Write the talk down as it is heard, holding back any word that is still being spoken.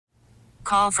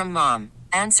Call from mom.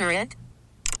 Answer it.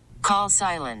 Call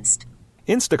silenced.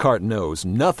 Instacart knows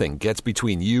nothing gets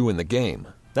between you and the game.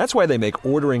 That's why they make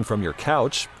ordering from your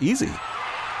couch easy.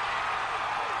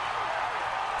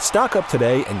 Stock up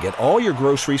today and get all your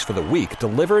groceries for the week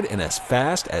delivered in as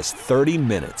fast as 30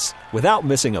 minutes without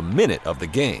missing a minute of the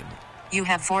game. You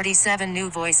have 47 new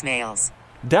voicemails.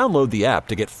 Download the app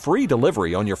to get free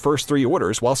delivery on your first 3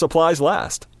 orders while supplies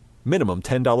last. Minimum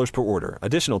 $10 per order.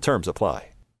 Additional terms apply.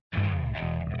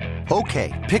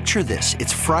 Okay, picture this.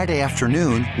 It's Friday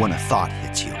afternoon when a thought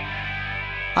hits you.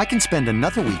 I can spend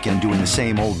another weekend doing the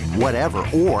same old whatever,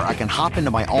 or I can hop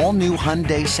into my all-new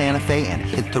Hyundai Santa Fe and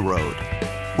hit the road.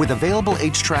 With available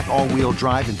H-Track all-wheel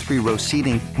drive and 3-row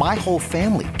seating, my whole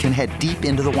family can head deep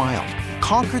into the wild.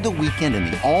 Conquer the weekend in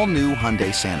the all-new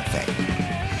Hyundai Santa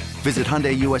Fe. Visit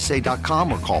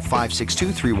HyundaiUSA.com or call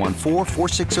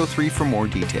 562-314-4603 for more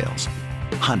details.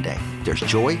 Hyundai, there's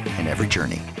joy in every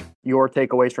journey. Your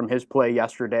takeaways from his play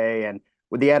yesterday, and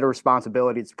with the added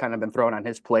responsibilities kind of been thrown on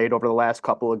his plate over the last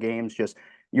couple of games, just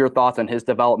your thoughts on his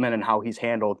development and how he's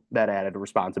handled that added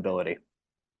responsibility.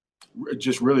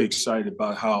 Just really excited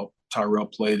about how Tyrell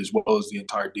played as well as the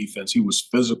entire defense. He was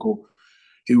physical.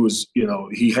 He was,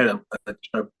 he had a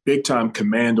big time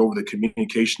command over the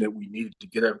communication that we needed to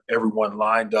get everyone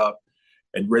lined up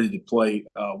and ready to play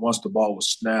once the ball was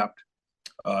snapped.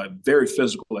 Very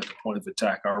physical at the point of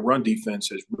attack. Our run defense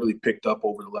has really picked up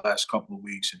over the last couple of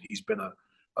weeks, and he's been a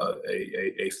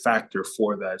factor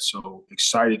for that. So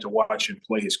excited to watch him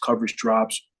play. His coverage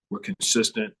drops were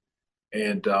consistent,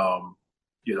 and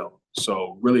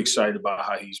so really excited about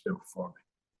how he's been performing.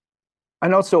 I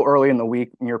know it's still early in the week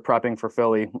and you're prepping for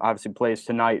Philly. Obviously plays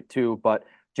tonight too, but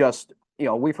just,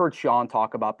 we've heard Sean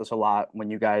talk about this a lot when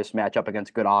you guys match up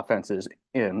against good offenses,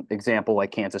 in example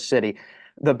like Kansas City.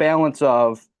 The balance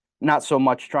of not so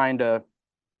much trying to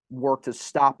work to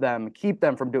stop them, keep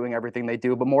them from doing everything they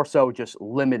do, but more so just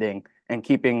limiting and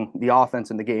keeping the offense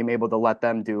in the game able to let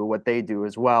them do what they do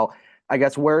as well. I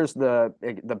guess where's the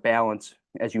balance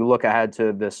as you look ahead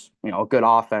to this, good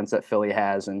offense that Philly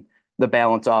has, and the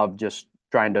balance of just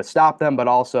trying to stop them, but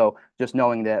also just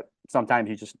knowing that sometimes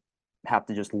you just have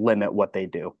to just limit what they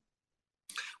do?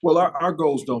 Well, our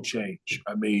goals don't change.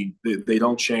 I mean, they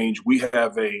don't change. We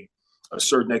have a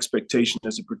certain expectation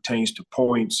as it pertains to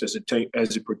points, as it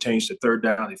pertains to third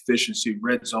down efficiency,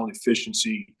 red zone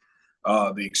efficiency,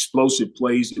 the explosive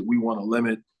plays that we want to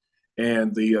limit,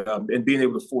 and being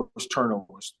able to force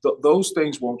turnovers. Those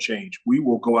things won't change. We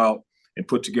will go out and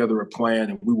put together a plan,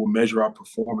 and we will measure our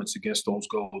performance against those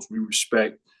goals. We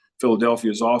respect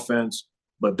Philadelphia's offense,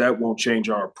 but that won't change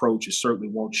our approach. It certainly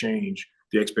won't change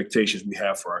the expectations we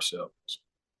have for ourselves.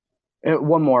 And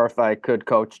one more, if I could,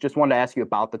 Coach. Just wanted to ask you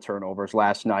about the turnovers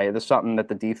last night. This is something that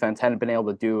the defense hadn't been able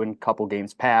to do in a couple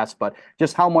games past, but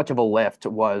just how much of a lift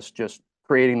was just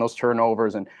creating those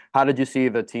turnovers, and how did you see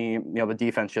the team, the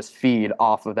defense just feed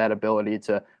off of that ability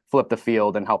to flip the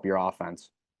field and help your offense?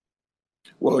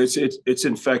 Well, it's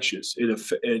infectious. And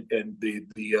the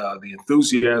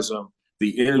enthusiasm,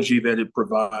 the energy that it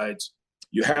provides.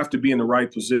 You have to be in the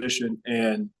right position,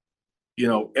 and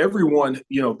everyone.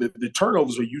 The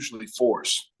turnovers are usually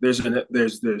forced. There's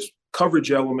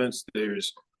coverage elements.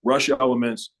 There's rush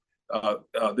elements.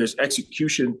 There's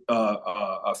execution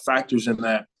factors in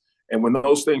that. And when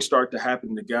those things start to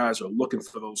happen, the guys are looking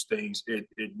for those things. It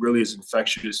really is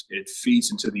infectious. It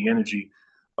feeds into the energy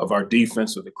of our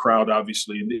defense, of the crowd,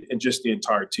 obviously, and just the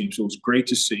entire team. So it was great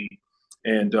to see,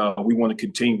 and we want to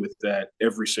continue with that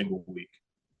every single week.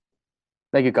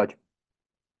 Thank you, Coach.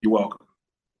 You're welcome.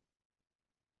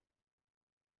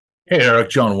 Hey, Eric,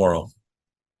 John Worrell.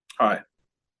 Hi.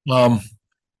 How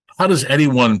does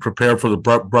anyone prepare for the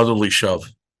brotherly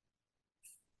shove?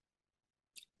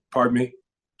 Pardon me?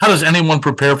 How does anyone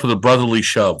prepare for the brotherly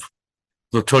shove,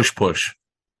 the tush push?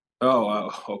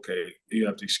 Oh, okay. You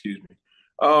have to excuse me.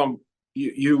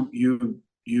 You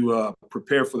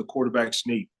prepare for the quarterback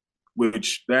sneak,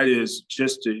 which that is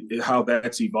just how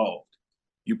that's evolved.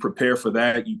 You prepare for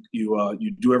that. You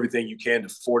do everything you can to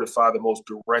fortify the most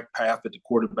direct path that the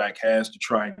quarterback has to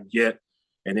try and get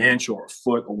an inch or a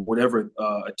foot or whatever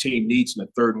a team needs in a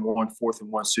 3rd and 1, 4th and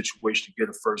 1 situation to get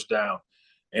a first down.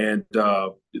 And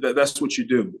that's what you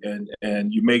do.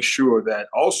 And you make sure that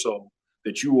also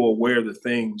that you are aware of the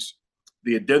things,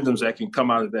 the addendums that can come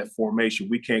out of that formation.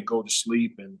 We can't go to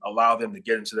sleep and allow them to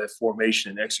get into that formation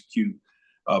and execute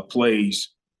plays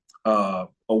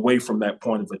away from that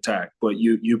point of attack. But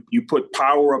you put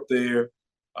power up there.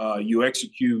 You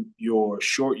execute your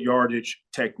short yardage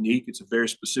technique. It's a very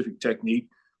specific technique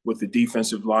with the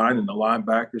defensive line and the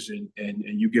linebackers, and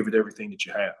you give it everything that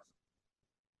you have.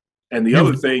 And the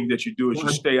other thing that you do is you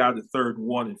stay out of 3rd and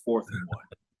 1 and 4th and 1.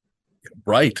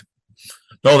 Right.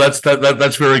 No, that's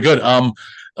very good.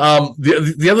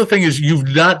 The other thing is you've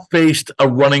not faced a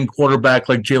running quarterback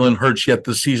like Jalen Hurts yet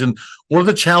this season. What are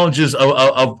the challenges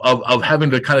of having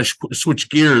to kind of switch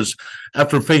gears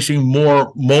after facing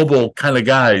more mobile kind of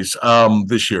guys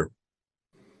this year?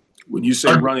 When you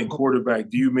say running quarterback,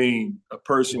 do you mean a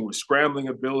person with scrambling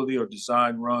ability or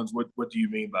design runs? What do you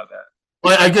mean by that?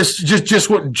 Well, I guess just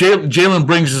what Jalen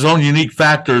brings his own unique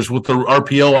factors with the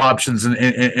RPO options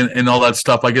and all that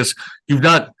stuff. I guess you've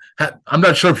not. I'm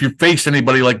not sure if you've faced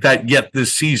anybody like that yet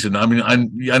this season. I mean,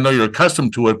 I know you're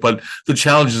accustomed to it, but the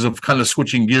challenges of kind of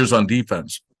switching gears on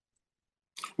defense.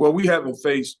 Well, we haven't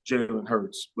faced Jalen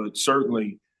Hurts, but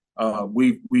certainly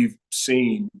we've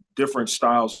seen different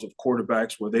styles of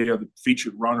quarterbacks where they are the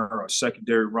featured runner or a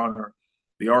secondary runner,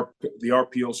 the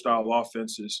RPO style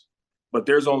offenses. But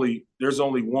there's only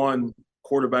one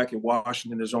quarterback in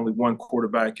Washington. There's only one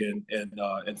quarterback in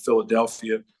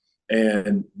Philadelphia,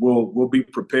 and we'll be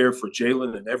prepared for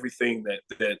Jalen and everything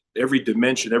that every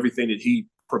dimension, everything that he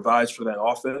provides for that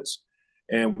offense.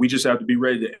 And we just have to be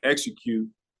ready to execute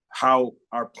how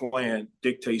our plan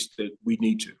dictates that we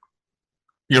need to.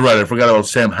 You're right. I forgot about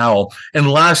Sam Howell. And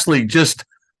lastly, just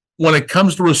when it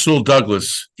comes to Rasul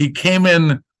Douglas, he came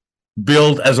in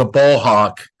billed as a ball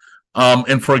hawk.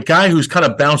 And for a guy who's kind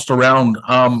of bounced around,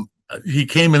 he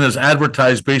came in as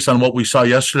advertised based on what we saw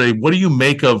yesterday. What do you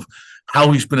make of how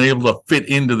he's been able to fit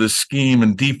into the scheme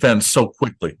and defense so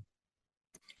quickly?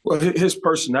 Well, his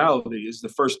personality is the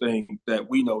first thing that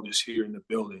we notice here in the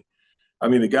building. I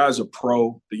mean, the guy's a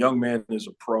pro. The young man is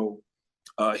a pro.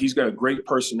 He's got a great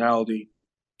personality,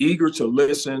 eager to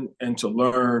listen and to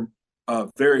learn,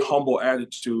 very humble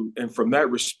attitude. And from that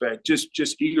respect,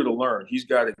 just eager to learn. He's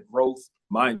got a growth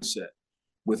mindset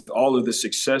with all of the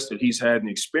success that he's had and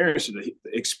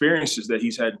experiences that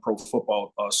he's had in pro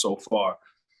football so far.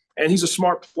 And he's a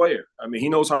smart player. I mean, he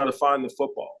knows how to find the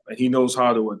football, and he knows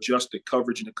how to adjust the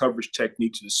coverage and the coverage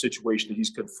technique to the situation that he's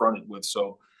confronted with.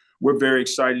 So we're very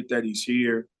excited that he's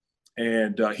here,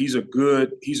 and he's a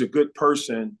good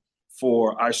person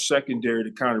for our secondary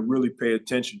to kind of really pay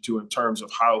attention to in terms of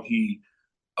how he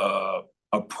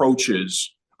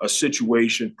approaches a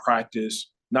situation, practice.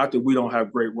 Not that we don't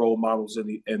have great role models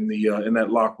in that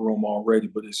locker room already,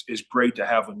 but it's great to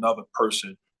have another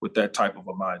person with that type of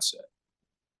a mindset.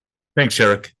 Thanks,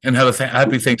 Eric, and have a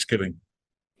happy Thanksgiving.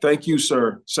 Thank you,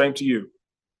 sir. Same to you.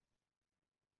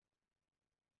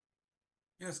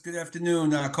 Yes, good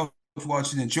afternoon, Coach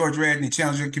Washington. George Radney,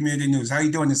 Challenger Community News. How are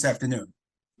you doing this afternoon?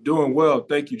 Doing well.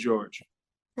 Thank you, George.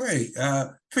 Great.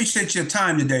 Appreciate your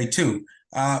time today, too.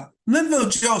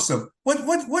 Linval Joseph,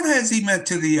 what has he meant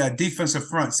to the defensive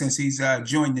front since he's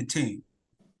joined the team?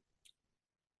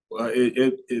 Well,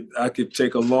 I could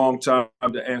take a long time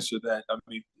to answer that. I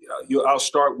mean, I'll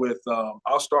start with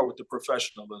the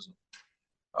professionalism.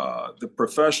 The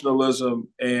professionalism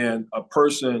and a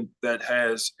person that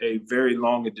has a very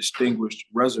long and distinguished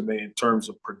resume in terms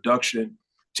of production,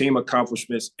 team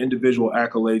accomplishments, individual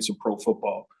accolades in pro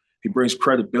football. He brings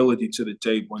credibility to the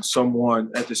table, and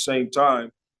someone at the same time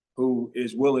who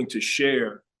is willing to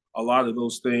share a lot of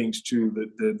those things to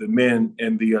the men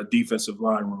in the defensive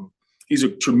line room. He's a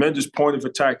tremendous point of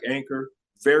attack anchor,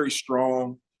 very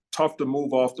strong, tough to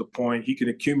move off the point. He can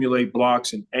accumulate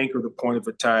blocks and anchor the point of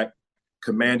attack,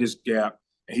 command his gap,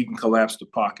 and he can collapse the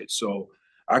pocket. So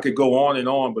I could go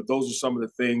on, but those are some of the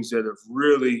things that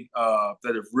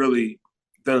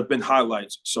have been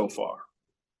highlights so far.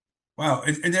 Wow,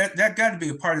 and that got to be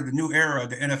a part of the new era of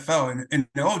the NFL. In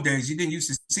the old days, you didn't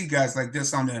used to see guys like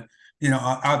this on the,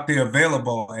 out there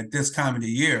available at this time of the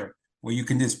year, where you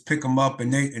can just pick them up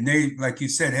and they like you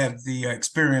said, have the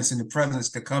experience and the presence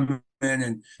to come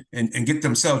in and get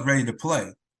themselves ready to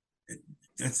play.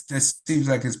 That seems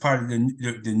like it's part of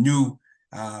the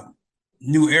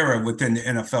new era within the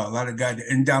NFL. A lot of guys,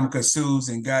 Ndamukong Suhs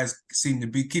and guys seem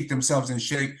to keep themselves in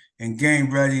shape and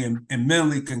game ready and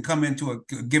mentally can come into a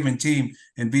given team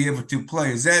and be able to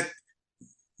play. Is that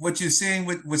what you're seeing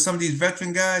with some of these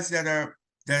veteran guys that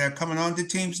are coming on to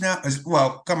teams now,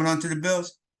 coming on to the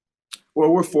Bills?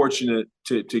 Well, we're fortunate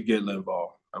to get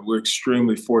Linval. We're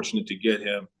extremely fortunate to get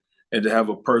him and to have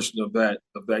a person of that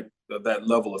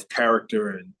level of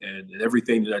character and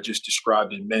everything that I just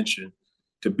described and mentioned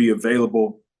to be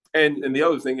available. And the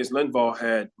other thing is Linval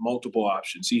had multiple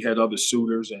options. He had other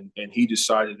suitors, and he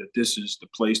decided that this is the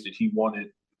place that he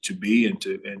wanted to be and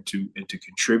to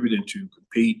contribute and to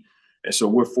compete. And so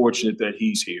we're fortunate that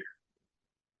he's here.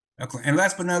 Okay. And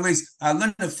last but not least,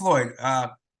 Leonard Floyd.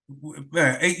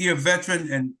 8-year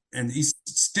veteran, and he's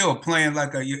still playing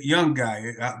like a young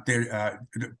guy out there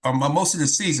most of the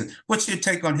season. What's your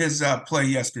take on his play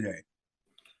yesterday?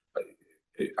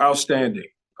 Outstanding.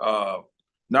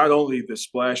 Not only the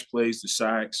splash plays, the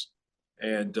sacks,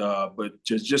 and but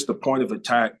just the point of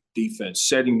attack defense,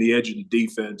 setting the edge of the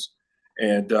defense,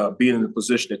 and being in a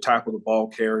position to tackle the ball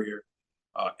carrier,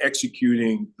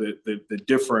 executing the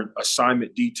different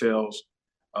assignment details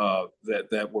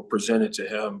that were presented to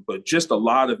him, but just a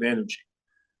lot of energy.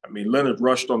 I mean, Leonard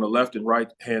rushed on the left and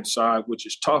right-hand side, which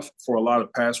is tough for a lot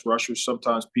of pass rushers.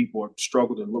 Sometimes people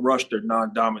struggle to rush their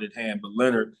non-dominant hand, but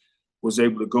Leonard was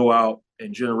able to go out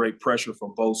and generate pressure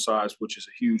from both sides, which is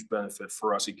a huge benefit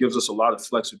for us. It gives us a lot of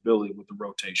flexibility with the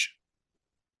rotation.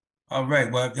 All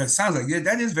right. Well, it sounds like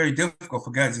that is very difficult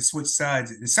for guys to switch sides.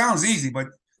 It sounds easy, but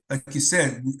like you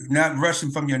said, not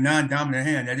rushing from your non-dominant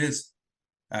hand, that is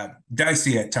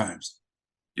dicey at times.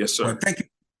 Yes, sir. But thank you.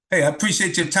 Hey, I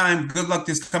appreciate your time. Good luck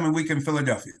this coming week in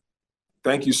Philadelphia.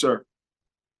 Thank you, sir.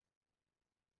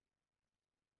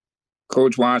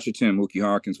 Coach Washington, Mookie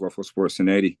Hawkins, Waffle Sports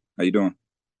 1080. How you doing?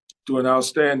 Doing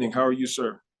outstanding. How are you,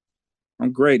 sir?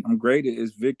 I'm great. It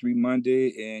is Victory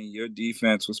Monday, and your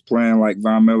defense was playing like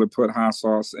Von Miller put hot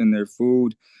sauce in their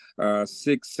food.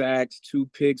 6 sacks, 2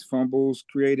 picks, fumbles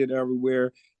created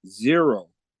everywhere. 0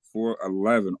 for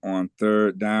 11 on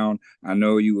third down. I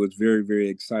know you was very, very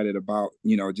excited about,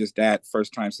 just that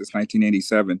first time since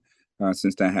 1987,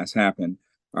 since that has happened.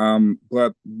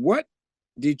 But what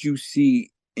did you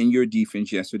see in your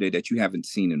defense yesterday that you haven't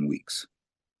seen in weeks?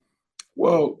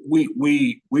 Well,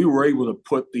 we were able to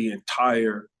put the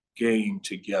entire game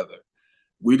together.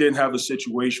 We didn't have a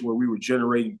situation where we were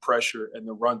generating pressure and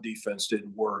the run defense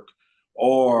didn't work,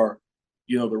 or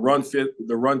the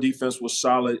run defense was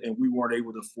solid and we weren't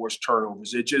able to force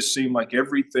turnovers. It just seemed like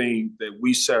everything that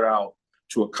we set out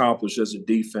to accomplish as a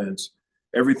defense,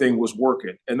 everything was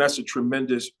working, and that's a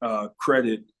tremendous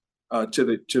credit to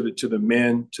the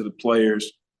men, to the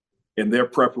players, and their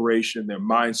preparation, their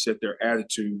mindset, their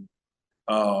attitude.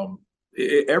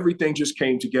 Everything just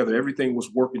came together. Everything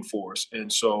was working for us.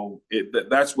 And so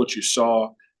that's what you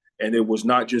saw. And it was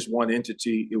not just one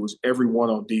entity. It was everyone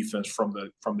on defense, from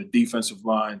the defensive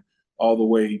line all the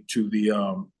way to the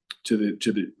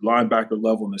linebacker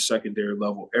level and the secondary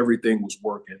level. Everything was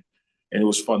working, and it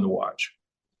was fun to watch.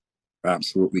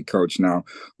 Absolutely, Coach. Now,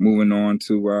 moving on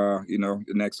to, the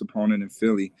next opponent in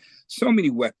Philly. So many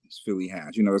weapons Philly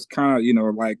has. It's kind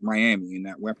of, like Miami and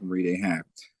that weaponry they have.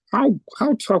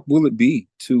 How tough will it be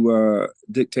to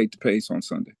dictate the pace on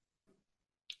Sunday?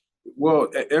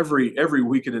 Well, every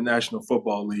week in the National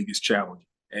Football League is challenging,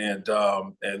 and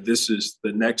this is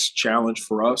the next challenge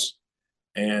for us.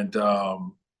 And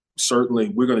certainly,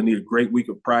 we're going to need a great week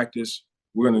of practice.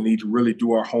 We're going to need to really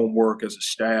do our homework as a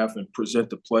staff and present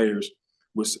the players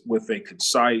with a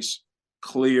concise,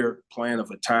 clear plan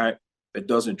of attack that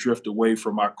doesn't drift away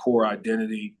from our core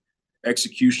identity.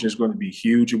 Execution is going to be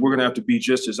huge, and we're going to have to be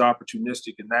just as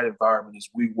opportunistic in that environment as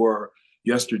we were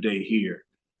yesterday here.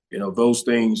 Those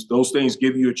things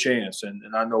give you a chance, and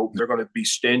I know they're going to be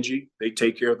stingy. They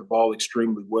take care of the ball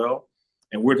extremely well,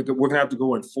 and we're going to have to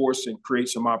go and force and create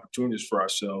some opportunities for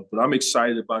ourselves. But I'm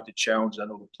excited about the challenge. I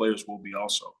know the players will be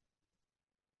also.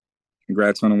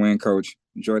 Congrats on the win, Coach.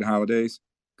 Enjoy the holidays.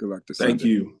 Good luck this Sunday. Thank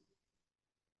you.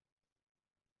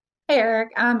 Hey,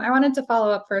 Eric. I wanted to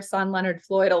follow up first on Leonard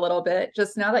Floyd a little bit.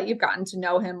 Just now that you've gotten to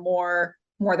know him more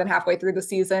than halfway through the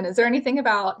season, is there anything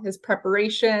about his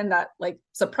preparation that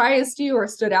surprised you or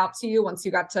stood out to you once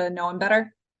you got to know him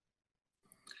better?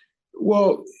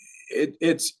 Well, it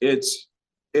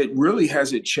really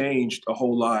hasn't changed a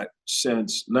whole lot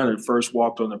since Leonard first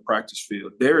walked on the practice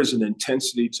field. There is an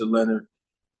intensity to Leonard,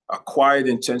 a quiet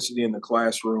intensity in the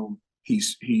classroom.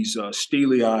 He's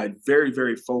steely-eyed, very,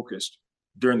 very focused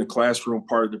during the classroom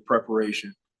part of the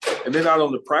preparation. And then out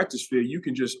on the practice field, you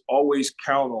can just always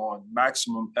count on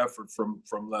maximum effort from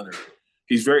Leonard.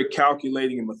 He's very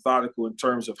calculating and methodical in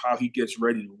terms of how he gets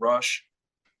ready to rush.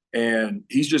 And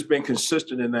he's just been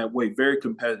consistent in that way, very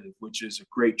competitive, which is a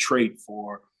great trait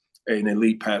for an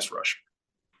elite pass rusher.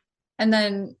 And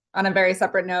then on a very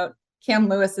separate note, Cam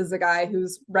Lewis is a guy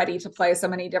who's ready to play so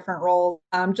many different roles.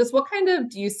 Just what kind of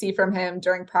do you see from him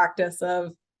during practice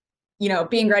of,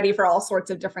 being ready for all sorts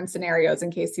of different scenarios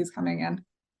in case he's coming in?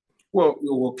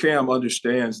 Well, Cam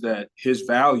understands that his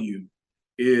value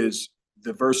is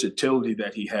the versatility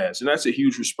that he has. And that's a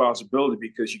huge responsibility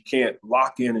because you can't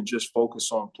lock in and just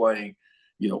focus on playing,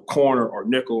 corner or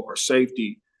nickel or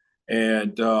safety.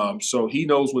 And so he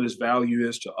knows what his value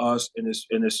is to us. And it's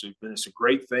a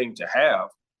great thing to have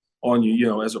on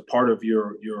you, as a part of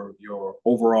your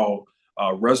overall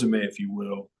resume, if you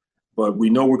will. But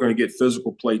we know we're going to get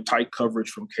physical play, tight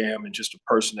coverage from Cam, and just a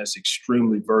person that's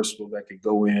extremely versatile that could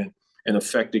go in and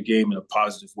affect the game in a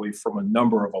positive way from a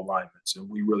number of alignments. And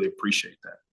we really appreciate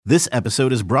that. This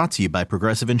episode is brought to you by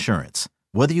Progressive Insurance.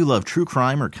 Whether you love true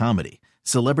crime or comedy,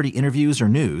 celebrity interviews or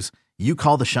news, you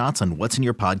call the shots on what's in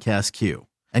your podcast queue.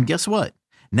 And guess what?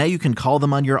 Now you can call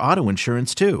them on your auto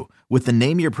insurance too with the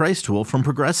Name Your Price tool from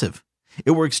Progressive.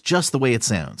 It works just the way it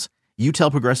sounds. You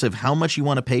tell Progressive how much you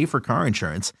want to pay for car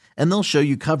insurance, and they'll show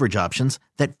you coverage options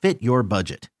that fit your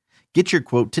budget. Get your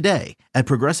quote today at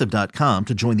Progressive.com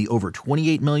to join the over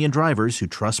 28 million drivers who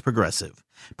trust Progressive.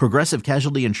 Progressive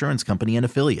Casualty Insurance Company and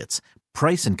Affiliates.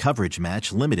 Price and coverage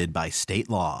match limited by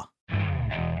state law.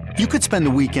 You could spend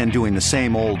the weekend doing the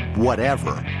same old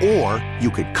whatever, or you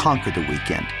could conquer the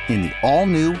weekend in the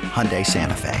all-new Hyundai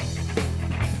Santa Fe.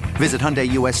 Visit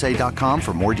HyundaiUSA.com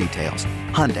for more details.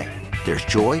 Hyundai, there's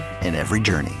joy in every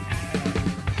journey.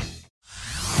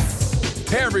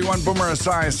 Hey everyone, Boomer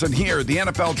Esiason here. The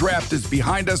NFL Draft is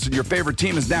behind us and your favorite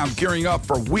team is now gearing up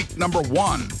for week number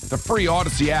 1. The free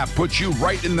Odyssey app puts you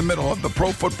right in the middle of the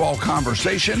pro football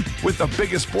conversation with the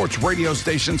biggest sports radio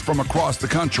stations from across the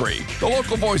country. The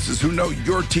local voices who know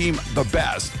your team the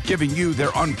best, giving you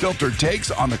their unfiltered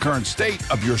takes on the current state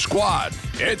of your squad.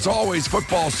 It's always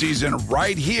football season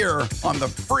right here on the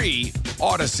free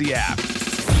Odyssey app.